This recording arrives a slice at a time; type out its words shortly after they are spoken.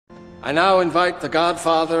I now invite the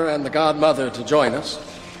godfather and the godmother to join us.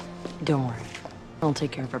 Don't worry. I'll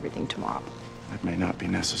take care of everything tomorrow. That may not be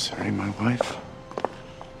necessary, my wife.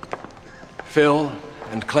 Phil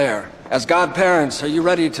and Claire, as godparents, are you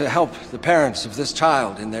ready to help the parents of this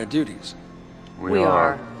child in their duties? We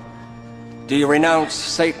are. Do you renounce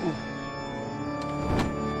Satan?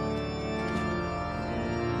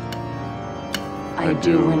 I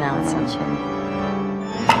do renounce him.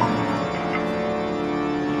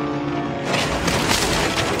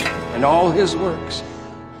 And all his works?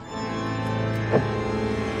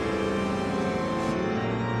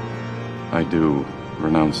 I do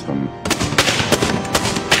renounce them.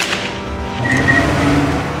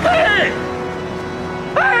 Hey!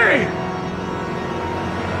 Hey!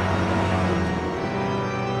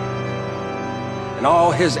 And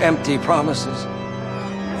all his empty promises?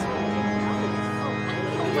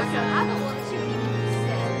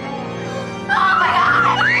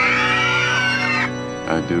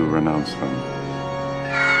 I do renounce them.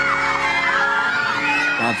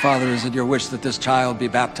 Godfather, is it your wish that this child be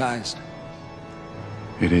baptized?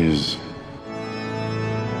 It is.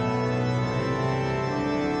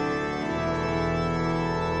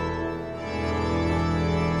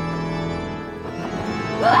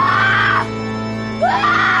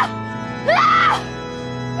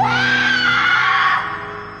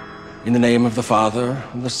 In the name of the Father,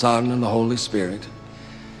 and the Son, and the Holy Spirit.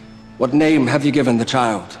 What name have you given the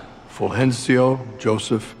child? Fulgencio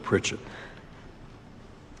Joseph Pritchett.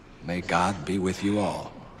 May God be with you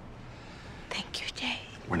all. Thank you, Dave.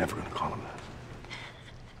 We're never going to call him that.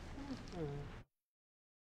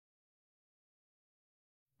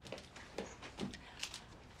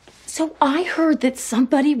 So I heard that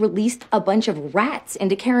somebody released a bunch of rats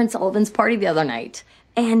into Karen Sullivan's party the other night.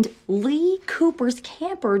 And Lee Cooper's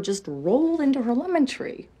camper just rolled into her lemon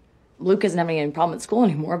tree. Luke isn't having any problem at school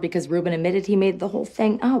anymore because Ruben admitted he made the whole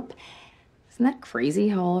thing up. Isn't that crazy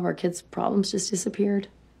how all of our kids' problems just disappeared?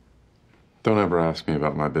 Don't ever ask me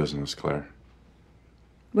about my business, Claire.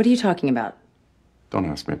 What are you talking about? Don't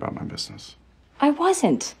ask me about my business. I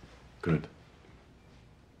wasn't. Good.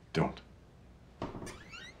 Don't.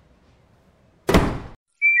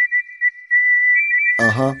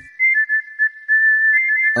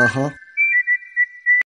 Uh-huh.